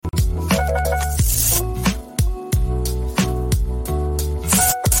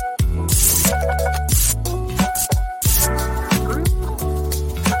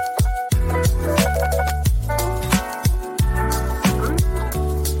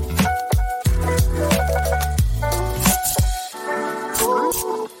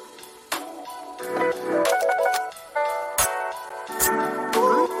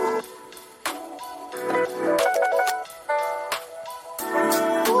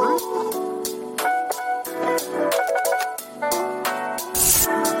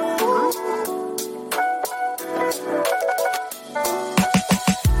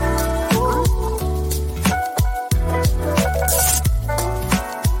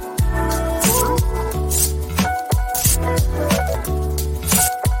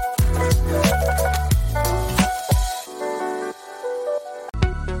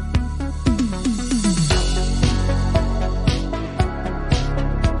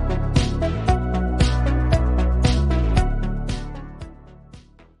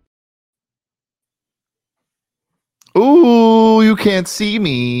can't see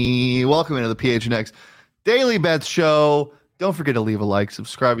me. Welcome into the PHNX Daily Bets Show. Don't forget to leave a like,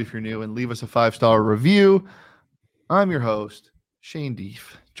 subscribe if you're new, and leave us a 5-star review. I'm your host, Shane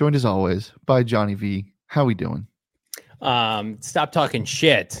Deef, joined as always by Johnny V. How we doing? Stop talking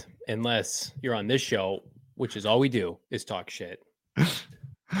shit unless you're on this show, which is all we do is talk shit.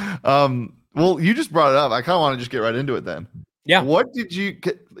 Well, you just brought it up. I kind of want to just get right into it then. Yeah. What did you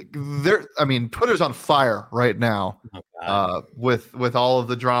get there? I mean, Twitter's on fire right now with all of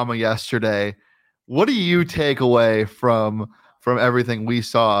the drama yesterday. What do you take away from everything we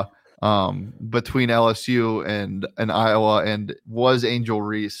saw between LSU and Iowa? And was Angel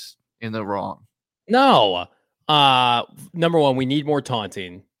Reese in the wrong? No. Number one, we need more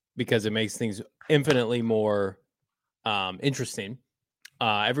taunting because it makes things infinitely more interesting.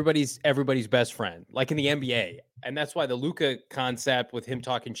 Everybody's best friend, like in the NBA. And that's why the Luka concept with him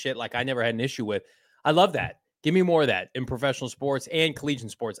talking shit, like I never had an issue with. I love that. Give me more of that in professional sports and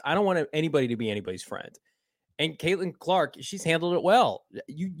collegiate sports. I don't want anybody to be anybody's friend. And Caitlin Clark, she's handled it well.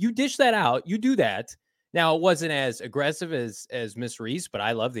 You dish that out. You do that. Now, it wasn't as aggressive as Miss Reese, but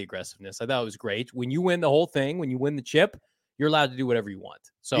I love the aggressiveness. I thought it was great. When you win the whole thing, when you win the chip, you're allowed to do whatever you want.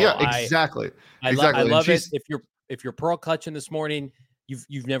 So yeah, exactly. I love it. If you're pearl clutching this morning,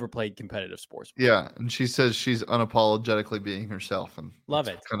 you've never played competitive sports before. Yeah, and she says she's unapologetically being herself, and love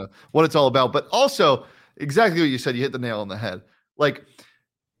it. Kind of what it's all about. But also, exactly what you said, you hit the nail on the head. Like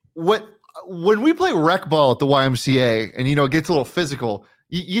when we play rec ball at the YMCA, and it gets a little physical,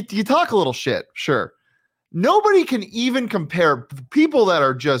 you talk a little shit, sure. Nobody can even compare people that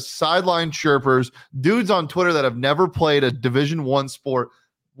are just sideline chirpers, dudes on Twitter that have never played a Division I sport.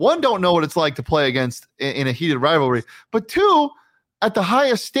 One, don't know what it's like to play against in a heated rivalry, but two, at the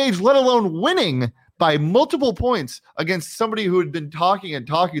highest stage, let alone winning by multiple points against somebody who had been talking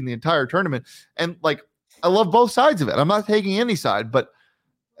the entire tournament. And I love both sides of it. I'm not taking any side, but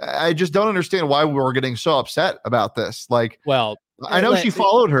I just don't understand why we were getting so upset about this. I know she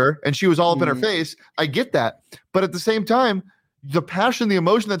followed her and she was all up in her face. I get that. But at the same time, the passion, the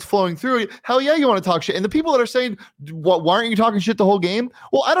emotion that's flowing through, hell yeah, you want to talk shit. And the people that are saying, why aren't you talking shit the whole game?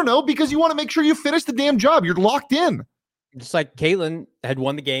 Well, I don't know, because you want to make sure you finish the damn job. You're locked in. Just like Caitlin had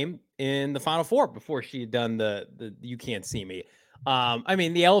won the game in the Final Four before she had done the you can't see me. I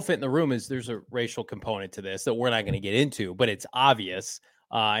mean, the elephant in the room is there's a racial component to this that we're not going to get into, but it's obvious.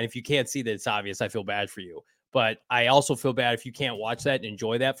 And if you can't see that it's obvious, I feel bad for you. But I also feel bad if you can't watch that and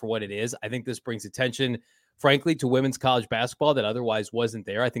enjoy that for what it is. I think this brings attention, frankly, to women's college basketball that otherwise wasn't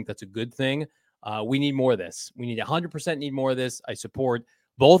there. I think that's a good thing. We need more of this. We need 100% need more of this. I support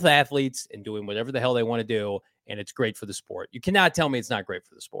both athletes in doing whatever the hell they want to do. And it's great for the sport. You cannot tell me it's not great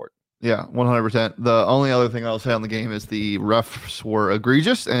for the sport. Yeah, 100%. The only other thing I'll say on the game is the refs were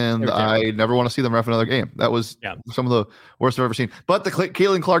egregious, and I never want to see them ref another game. That was some of the worst I've ever seen. But the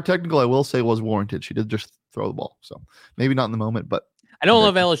Caitlin Clark technical, I will say, was warranted. She did just throw the ball. So maybe not in the moment, but I don't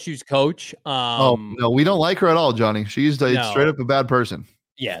love LSU's coach. No, we don't like her at all, Johnny. She's straight up a bad person.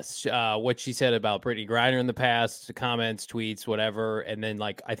 Yes. What she said about Brittany Griner in the past, comments, tweets, whatever. And then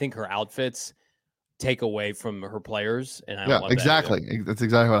I think her outfits take away from her players, and I don't love exactly. That that's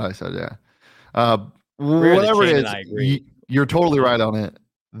exactly what I said. Yeah, whatever it is, you're totally right on it.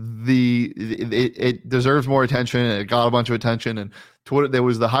 It deserves more attention. It got a bunch of attention, and Twitter. There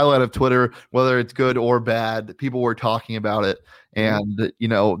was the highlight of Twitter, whether it's good or bad. People were talking about it, and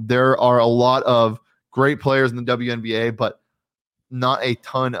there are a lot of great players in the WNBA, but not a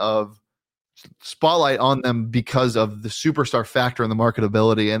ton of spotlight on them because of the superstar factor and the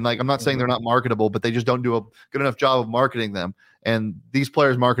marketability. And I'm not saying they're not marketable, but they just don't do a good enough job of marketing them. And these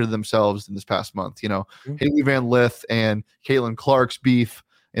players marketed themselves in this past month. Haley Van Lith and Caitlin Clark's beef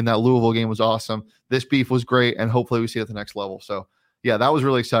in that Louisville game was awesome. This beef was great, and hopefully we see it at the next level. So yeah, that was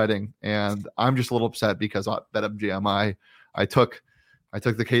really exciting. And I'm just a little upset because at BetMGM, I took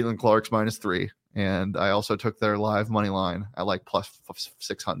the Caitlin Clark's -3, and I also took their live money line at plus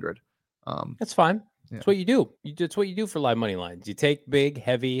 600. That's fine. That's what you do. That's what you do for live money lines. You take big,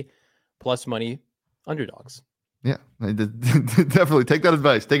 heavy, plus money underdogs. Yeah, definitely take that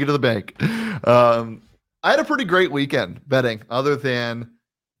advice. Take it to the bank. I had a pretty great weekend betting, other than,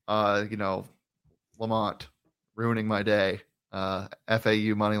 Lamont ruining my day.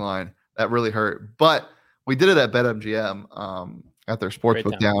 FAU money line, that really hurt. But we did it at BetMGM at their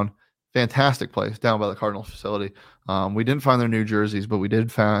sportsbook down. Fantastic place down by the Cardinals facility. We didn't find their new jerseys, but we did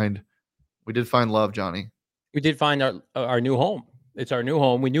find love, Johnny. We did find our new home. It's our new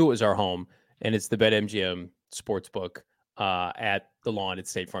home. We knew it was our home, and it's the BetMGM Sportsbook at the lawn at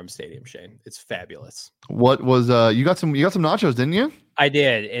State Farm Stadium, Shane. It's fabulous. What was you got some nachos, didn't you? I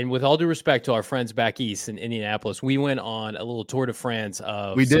did. And with all due respect to our friends back east in Indianapolis, we went on a little tour de France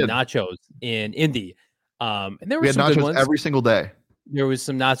of some nachos in Indy. And there were some nachos good ones every single day. There was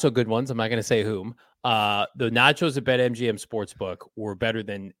some not so good ones. I'm not going to say whom. The nachos at BetMGM Sportsbook were better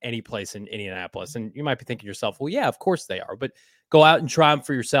than any place in Indianapolis. And you might be thinking to yourself, well, yeah, of course they are. But go out and try them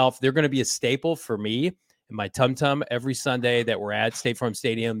for yourself. They're going to be a staple for me and my Tum Tum every Sunday that we're at State Farm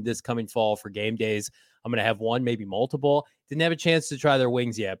Stadium this coming fall for game days. I'm going to have one, maybe multiple. Didn't have a chance to try their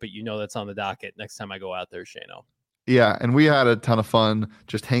wings yet, but that's on the docket next time I go out there, Shano. Yeah, and we had a ton of fun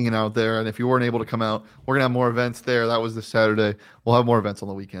just hanging out there. And if you weren't able to come out, we're going to have more events there. That was this Saturday. We'll have more events on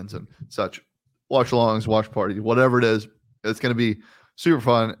the weekends and such. Watch alongs, watch party, whatever it is. It's going to be super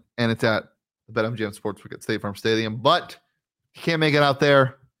fun. And it's at the BetMGM Sportsbook at State Farm Stadium. But if you can't make it out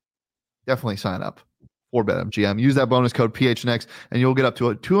there, definitely sign up for BetMGM. Use that bonus code PHNX, and you'll get up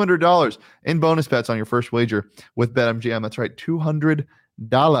to $200 in bonus bets on your first wager with BetMGM. That's right, $200.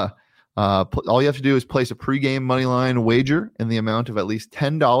 All you have to do is place a pregame moneyline wager in the amount of at least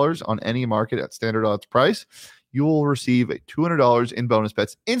 $10 on any market at standard odds price. You will receive $200 in bonus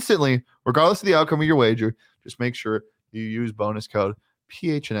bets instantly, regardless of the outcome of your wager. Just make sure you use bonus code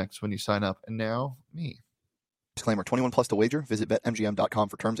PHNX when you sign up. And now, me. Disclaimer, 21 plus to wager. Visit BetMGM.com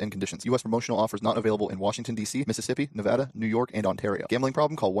for terms and conditions. U.S. promotional offers not available in Washington, D.C., Mississippi, Nevada, New York, and Ontario. Gambling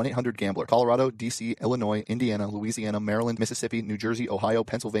problem? Call 1-800-GAMBLER. Colorado, D.C., Illinois, Indiana, Louisiana, Maryland, Mississippi, New Jersey, Ohio,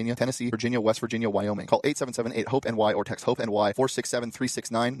 Pennsylvania, Tennessee, Virginia, West Virginia, Wyoming. Call 877-8-HOPE-NY or text HOPE-NY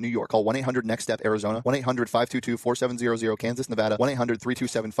 467-369, New York. Call 1-800-NEXT-STEP, Arizona. 1-800-522-4700, Kansas, Nevada.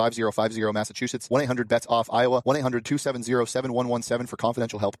 1-800-327-5050, Massachusetts. 1-800-BETS-OFF, Iowa. 1-800-270-7117 for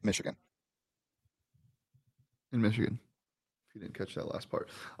confidential help, Michigan. In Michigan, if you didn't catch that last part.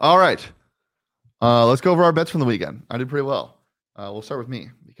 All right. Let's go over our bets from the weekend. I did pretty well. We'll start with me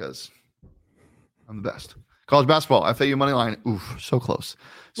because I'm the best. College basketball, FAU money line. Oof, so close.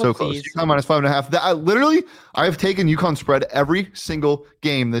 So close. UConn minus 5.5. I have taken UConn spread every single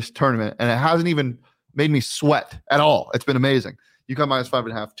game this tournament, and it hasn't even made me sweat at all. It's been amazing. UConn minus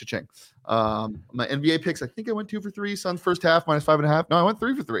 5.5, cha-ching. My NBA picks, I think I went 2 for 3. Suns first half minus 5.5. No, I went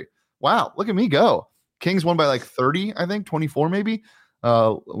 3 for 3. Wow, look at me go. Kings won by like 30, I think, 24 maybe.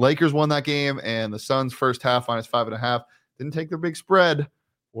 Lakers won that game, and the Suns first half minus 5.5. Didn't take their big spread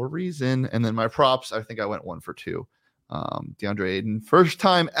for a reason. And then my props, I think I went 1 for 2. DeAndre Ayton, first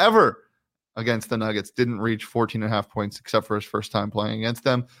time ever against the Nuggets, didn't reach 14.5 points except for his first time playing against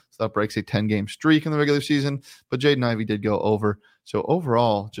them. So that breaks a 10-game streak in the regular season. But Jaden Ivey did go over. So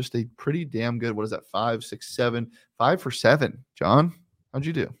overall, just a pretty damn good, 5 for 7. John, how'd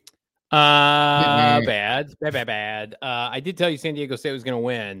you do? Bad. I did tell you San Diego State was going to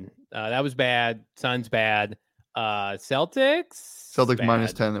win. That was bad. Suns bad. Celtics bad.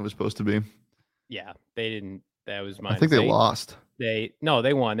 Minus 10. That was supposed to be. Yeah, they didn't. That was minus. I think they lost. They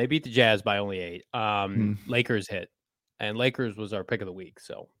won. They beat the Jazz by only 8. Lakers hit, and Lakers was our pick of the week.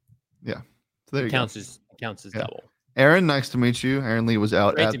 So yeah, so there you counts go. As double. Aaron, nice to meet you. Aaron Lee was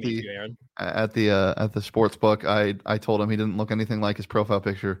out at the sports book. I told him he didn't look anything like his profile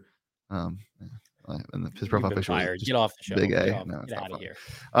picture. And his profile picture was get off the show. Big A. Get out of here.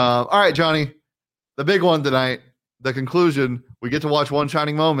 All right, Johnny, the big one tonight, the conclusion. We get to watch one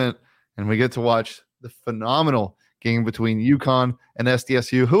shining moment, and we get to watch the phenomenal game between UConn and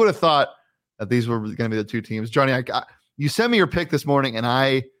SDSU. Who would have thought that these were going to be the two teams? Johnny, you sent me your pick this morning, and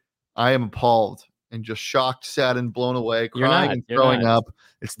I am appalled and just shocked, sad, and blown away, crying and throwing up.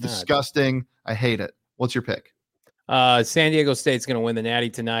 It's disgusting. I hate it. What's your pick? San Diego State's going to win the Natty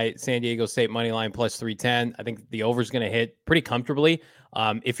tonight. San Diego State money line plus 310. I think the over is going to hit pretty comfortably.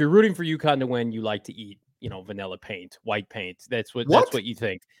 If you're rooting for UConn to win, you like to eat, vanilla paint, white paint. That's what you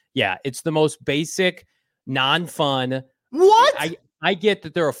think. Yeah, it's the most basic, non-fun. What? I get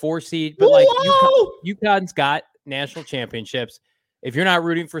that they're a 4 seed, but UConn's got national championships. If you're not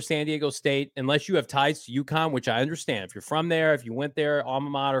rooting for San Diego State, unless you have ties to UConn, which I understand, if you're from there, if you went there, alma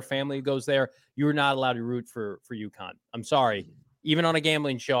mater, family goes there, you're not allowed to root for UConn. I'm sorry. Even on a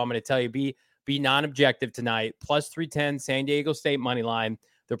gambling show, I'm going to tell you, be non-objective tonight. Plus 310, San Diego State money line.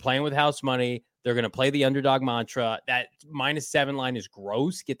 They're playing with house money. They're going to play the underdog mantra. That -7 line is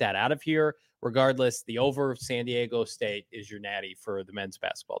gross. Get that out of here. Regardless, the over of San Diego State is your natty for the men's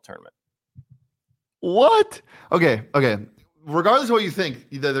basketball tournament. What? Okay. Regardless of what you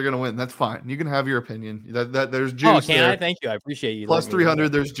think that they're going to win, that's fine. You can have your opinion. That there's juice. Oh, can I? Thank you. I appreciate you. Plus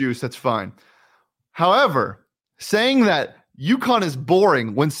 300, there's juice. That's fine. However, saying that UConn is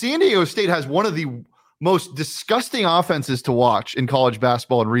boring when San Diego State has one of the most disgusting offenses to watch in college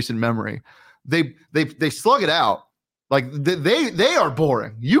basketball in recent memory. They slug it out. Like they are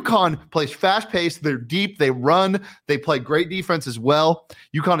boring. UConn plays fast paced. They're deep. They run. They play great defense as well.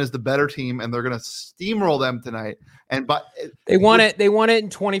 UConn is the better team, and they're going to steamroll them tonight. And they won it. They won it in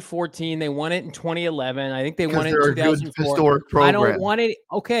 2014. They won it in 2011. I think they won it in 2004. Historic program. I don't want it.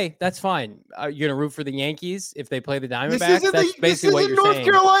 Okay, that's fine. You're going to root for the Yankees if they play the Diamondbacks. That's basically what you're North saying.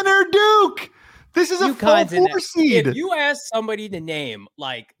 Carolina or Duke. This is a full 4 seed. If you ask somebody to name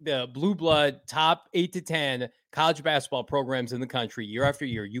like the blue blood top 8 to 10 college basketball programs in the country year after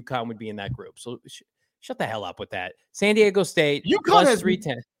year, UConn would be in that group. So shut the hell up with that. San Diego State UConn plus has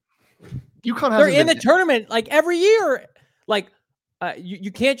 310. UConn They're in the tournament like every year. Like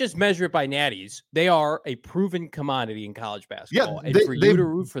you can't just measure it by natties. They are a proven commodity in college basketball. Yeah, and for you to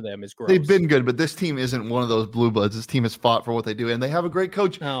root for them is gross. They've been good, but this team isn't one of those blue bloods. This team has fought for what they do, and they have a great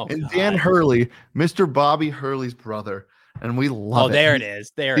coach. Dan Hurley, Mr. Bobby Hurley's brother, and we love it. Oh, there it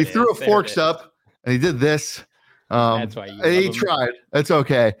is. He threw a forks up, and he did this. That's why he tried. It's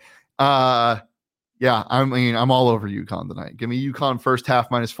okay. Yeah, I'm all over UConn tonight. Give me UConn first half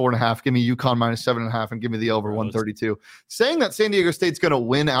 -4.5. Give me UConn -7.5, and give me the over 132. Saying that San Diego State's going to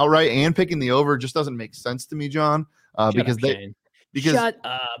win outright and picking the over just doesn't make sense to me, John. Because shut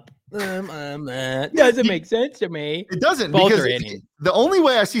up. Doesn't make sense to me. It doesn't. Both because are inning. The only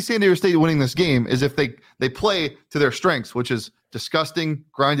way I see San Diego State winning this game is if they play to their strengths, which is disgusting,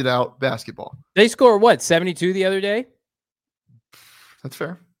 grinded out basketball. They scored what, 72 the other day? That's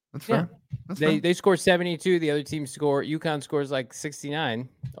fair. That's yeah. fair. They score 72. The other team UConn scores like 69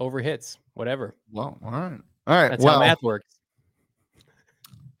 over hits, whatever. Well, all right. That's how math works.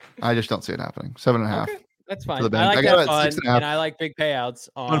 I just don't see it happening. 7.5. Okay, that's fine. I like that fun, and I like big payouts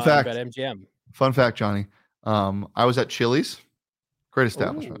on BetMGM. Fun fact, Johnny. I was at Chili's. Great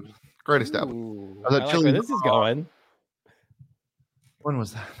establishment. Great establishment. I was at Chili's. Where this is going. When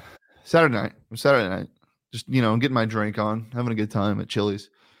was that? Saturday night. It was Saturday night. Just, getting my drink on, having a good time at Chili's.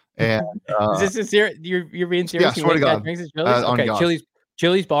 And is this sincere? You're being serious? Yeah, swear to God. Drinks at Chili's? Okay, God.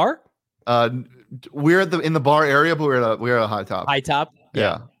 Chili's bar? We're in the bar area, but we're at a high top. High top?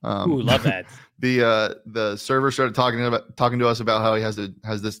 Yeah. Love that. The server started talking to us about how he has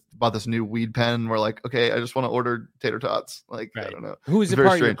this new weed pen. We're like, okay, I just want to order tater tots. Like, right. I don't know. Who's a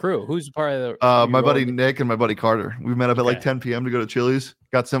part of your crew? Who's a part of the my buddy Nick and my buddy Carter. We met up at like 10 p.m. to go to Chili's.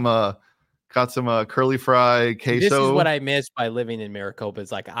 Got some curly fry queso. This is what I miss by living in Maricopa.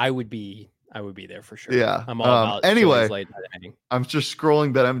 It's like I would be there for sure. Yeah. I'm all about anyway. late night. I'm just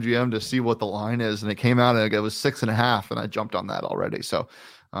scrolling BetMGM to see what the line is, and it came out and it was 6.5, and I jumped on that already. So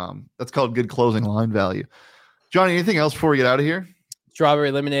that's called good closing line value. Johnny, anything else before we get out of here?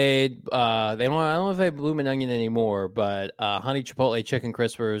 Strawberry lemonade. I don't know if they have bloomin' onion anymore, but honey chipotle chicken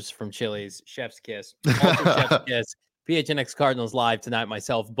crispers from Chili's. Chef's kiss. Also Chef's kiss. PHNX Cardinals live tonight.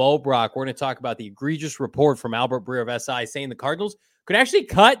 Myself, Bo Brock. We're going to talk about the egregious report from Albert Breer of SI saying the Cardinals could actually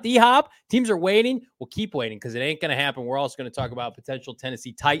cut D-Hop. Teams are waiting. We'll keep waiting because it ain't going to happen. We're also going to talk about potential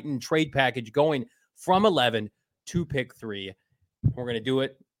Tennessee Titan trade package going from 11 to pick 3. We're going to do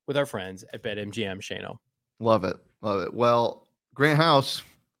it with our friends at BetMGM, Shano. Love it. Well, Grant House,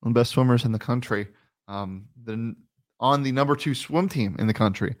 one of the best swimmers in the country, then on the number 2 swim team in the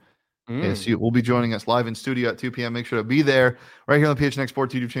country. Yes, you will be joining us live in studio at 2 p.m. Make sure to be there right here on the PHNX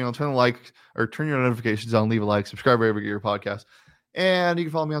Sports YouTube channel. Turn your notifications on, leave a like, subscribe wherever you get your podcast. And you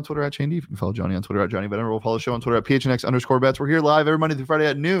can follow me on Twitter at Shane Deep. You can follow Johnny on Twitter at Johnny Benner. We'll follow the show on Twitter at PHNX_bets. We're here live every Monday through Friday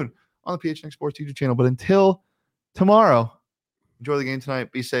at noon on the PHNX Sports YouTube channel. But until tomorrow, enjoy the game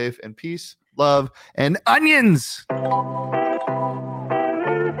tonight. Be safe and peace, love, and onions.